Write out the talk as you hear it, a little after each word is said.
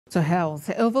To health,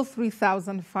 over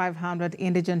 3,500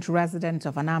 indigent residents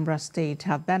of Anambra State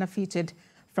have benefited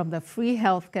from the free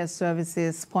healthcare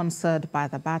services sponsored by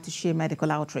the Batishi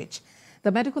Medical Outreach.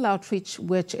 The medical outreach,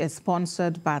 which is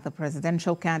sponsored by the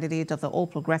presidential candidate of the All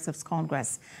Progressives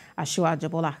Congress, Asiwaju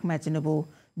Bola Ahmed Tinubu,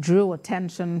 drew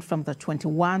attention from the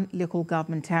 21 local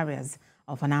government areas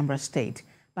of Anambra State.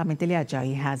 Bamidele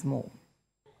Ajayi has more.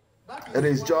 It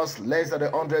is just less than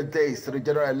 100 days to the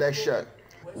general election.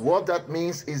 What that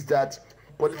means is that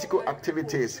political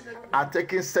activities are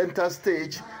taking center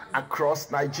stage across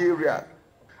Nigeria.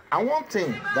 And one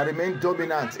thing that remains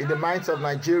dominant in the minds of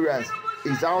Nigerians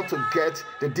is how to get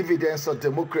the dividends of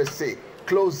democracy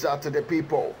closer to the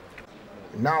people.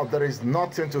 Now there is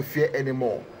nothing to fear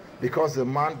anymore because the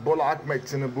man Bola Ahmed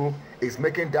Tinubu is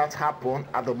making that happen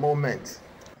at the moment.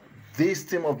 This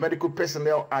team of medical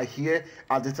personnel are here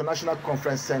at the International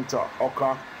Conference Center,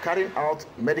 Oka, carrying out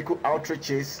medical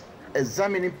outreaches,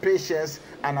 examining patients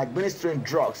and administering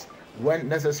drugs when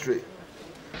necessary.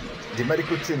 The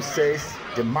medical team says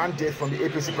the mandate from the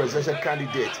APC presidential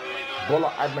candidate,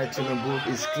 Bola Ahmed Tinubu,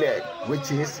 is clear,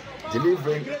 which is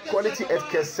delivering quality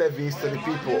healthcare service to the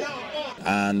people.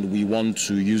 And we want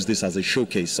to use this as a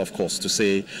showcase, of course, to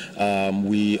say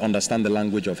we understand the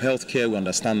language of healthcare. We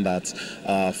understand that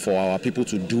for our people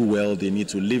to do well, they need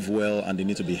to live well and they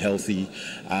need to be healthy.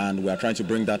 And we are trying to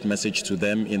bring that message to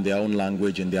them in their own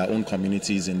language, in their own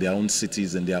communities, in their own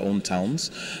cities, in their own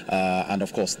towns. And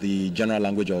of course, the general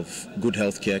language of good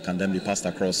healthcare can then be passed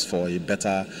across for a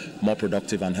better, more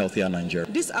productive and healthier Nigeria.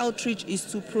 This outreach is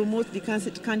to promote the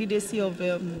candidacy of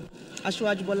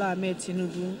Asiwaju Bola Ahmed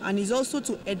Tinubu, and is also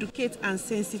to educate and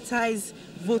sensitize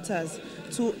voters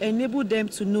to enable them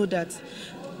to know that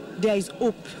there is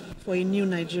hope for a new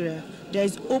Nigeria, there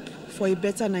is hope for a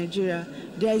better Nigeria,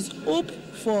 there is hope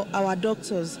for our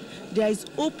doctors, there is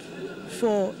hope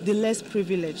for the less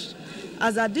privileged.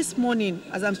 As at this morning,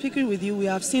 as I'm speaking with you, we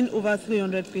have seen over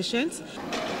 300 patients.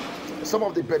 Some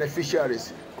of the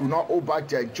beneficiaries could not hold back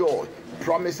their joy,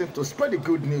 promising to spread the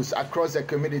good news across their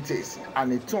communities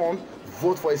and in turn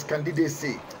vote for his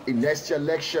candidacy in next year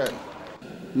election.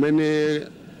 Many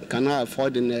cannot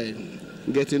afford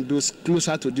getting those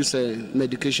closer to this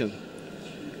medication,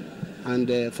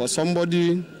 and for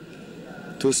somebody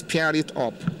to spare it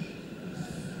up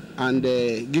and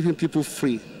giving people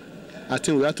free, I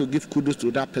think we have to give kudos to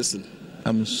that person.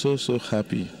 I'm so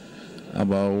happy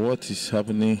about what is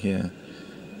happening here.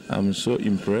 I'm so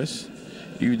impressed.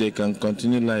 If they can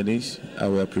continue like this, I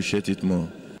will appreciate it more.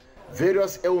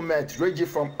 Various ailments ranging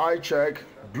from eye check,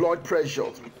 blood pressure,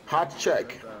 heart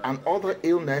check, and other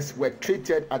illnesses were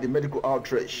treated at the medical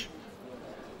outreach.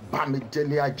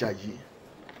 Bamidele Ajayi,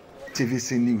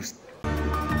 TVC News.